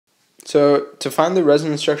So to find the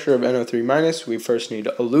resonance structure of NO3-, we first need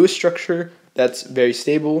a Lewis structure that's very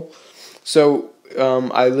stable. So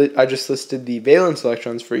I just listed the valence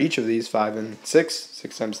electrons for each of these, 5 and 6.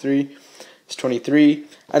 6 times 3 is 23.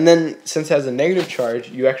 And then since it has a negative charge,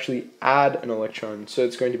 you actually add an electron, so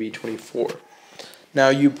it's going to be 24. Now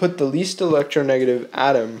you put the least electronegative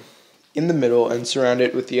atom in the middle and surround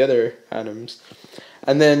it with the other atoms.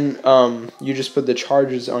 And then you just put the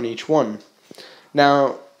charges on each one.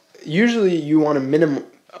 Now, usually you want a minimum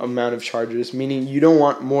amount of charges, meaning you don't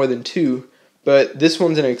want more than 2, but this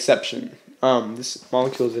one's an exception. This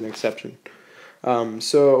molecule is an exception.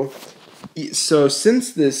 So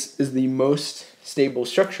since this is the most stable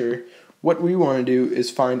structure, what we want to do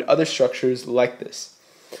is find other structures like this.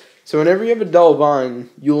 So whenever you have a double bond,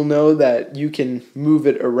 you'll know that you can move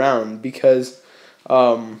it around because,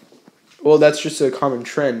 well, that's just a common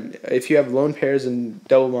trend. If you have lone pairs and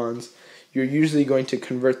double bonds, you're usually going to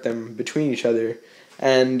convert them between each other,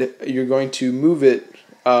 and you're going to move it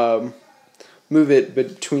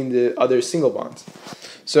between the other single bonds.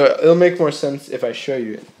 So it'll make more sense if I show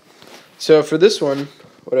you it. So for this one,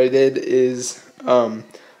 what I did is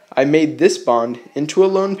I made this bond into a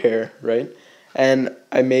lone pair, right? And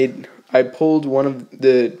I pulled one of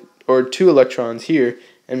the, or 2 electrons here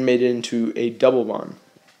and made it into a double bond.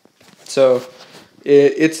 So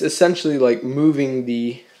it's essentially like moving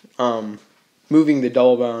the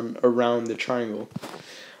double bond around the triangle.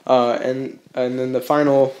 And then the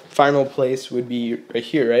final place would be right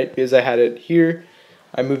here, right? Because I had it here,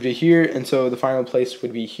 I moved it here, and so the final place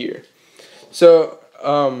would be here. So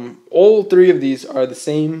all 3 of these are the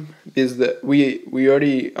same, is that we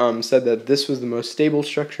already said that this was the most stable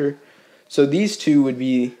structure. So these 2 would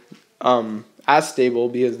be as stable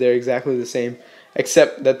because they're exactly the same,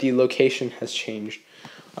 except that the location has changed.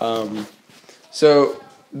 So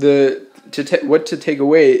what to take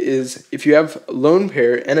away is if you have a lone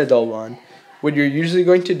pair and a double bond, what you're usually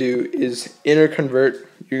going to do is interconvert.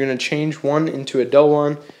 You're going to change one into a double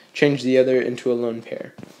bond, change the other into a lone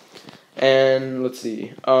pair. And let's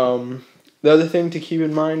see. The other thing to keep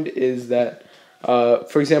in mind is that,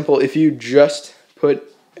 for example, if you just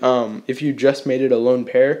made it a lone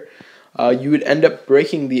pair, you would end up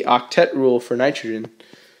breaking the octet rule for nitrogen.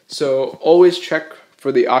 So always check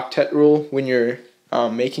for the octet rule when you're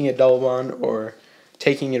making a double bond or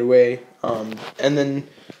taking it away, and then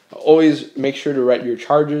always make sure to write your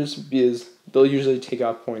charges because they'll usually take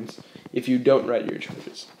off points if you don't write your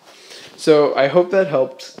charges. So I hope that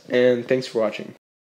helped, and thanks for watching.